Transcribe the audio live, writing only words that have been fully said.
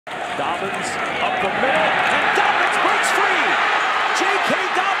Dobbins up the middle, and Dobbins breaks free! J.K.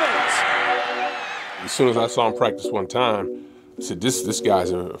 Dobbins! As soon as I saw him practice one time, I said, this guy's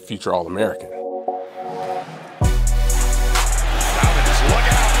a future All-American. Dobbins, look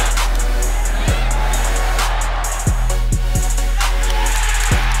out!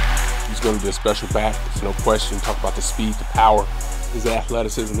 He's going to be a special back, there's no question. Talk about the speed, the power, his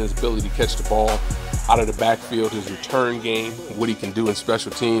athleticism, his ability to catch the ball out of the backfield, his return game, what he can do in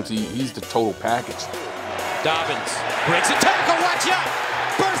special teams. He's the total package. Dobbins breaks a tackle, watch out!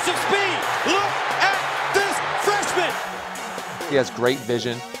 Burst of speed! Look at this freshman! He has great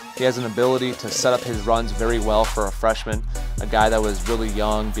vision. He has an ability to set up his runs very well for a freshman, a guy that was really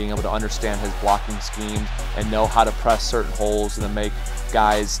young, being able to understand his blocking schemes and know how to press certain holes and to make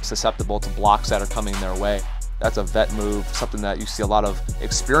guys susceptible to blocks that are coming their way. That's a vet move, something that you see a lot of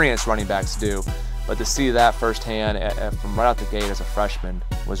experienced running backs do. But to see that firsthand from right out the gate as a freshman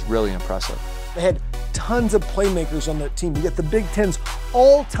was really impressive. They had tons of playmakers on that team. You get the Big Ten's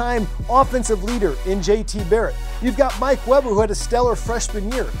all-time offensive leader in J.T. Barrett. You've got Mike Weber, who had a stellar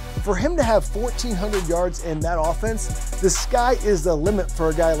freshman year. For him to have 1,400 yards in that offense, the sky is the limit for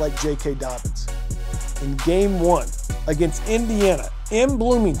a guy like J.K. Dobbins. In game 1 against Indiana in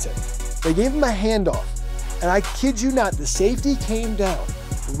Bloomington, they gave him a handoff. And I kid you not, the safety came down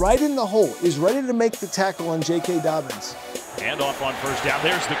right in the hole, is ready to make the tackle on J.K. Dobbins. Handoff on first down.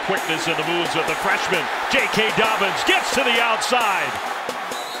 There's the quickness of the moves of the freshman. J.K. Dobbins gets to the outside.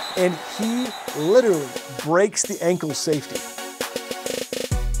 And he literally breaks the ankle safety.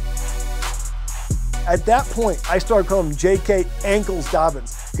 At that point, I started calling him J.K. Ankles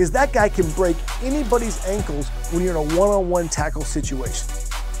Dobbins, because that guy can break anybody's ankles when you're in a one-on-one tackle situation.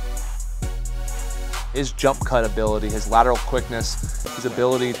 His jump cut ability, his lateral quickness, his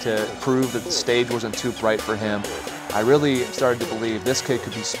ability to prove that the stage wasn't too bright for him. I really started to believe this kid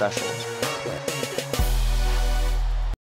could be special.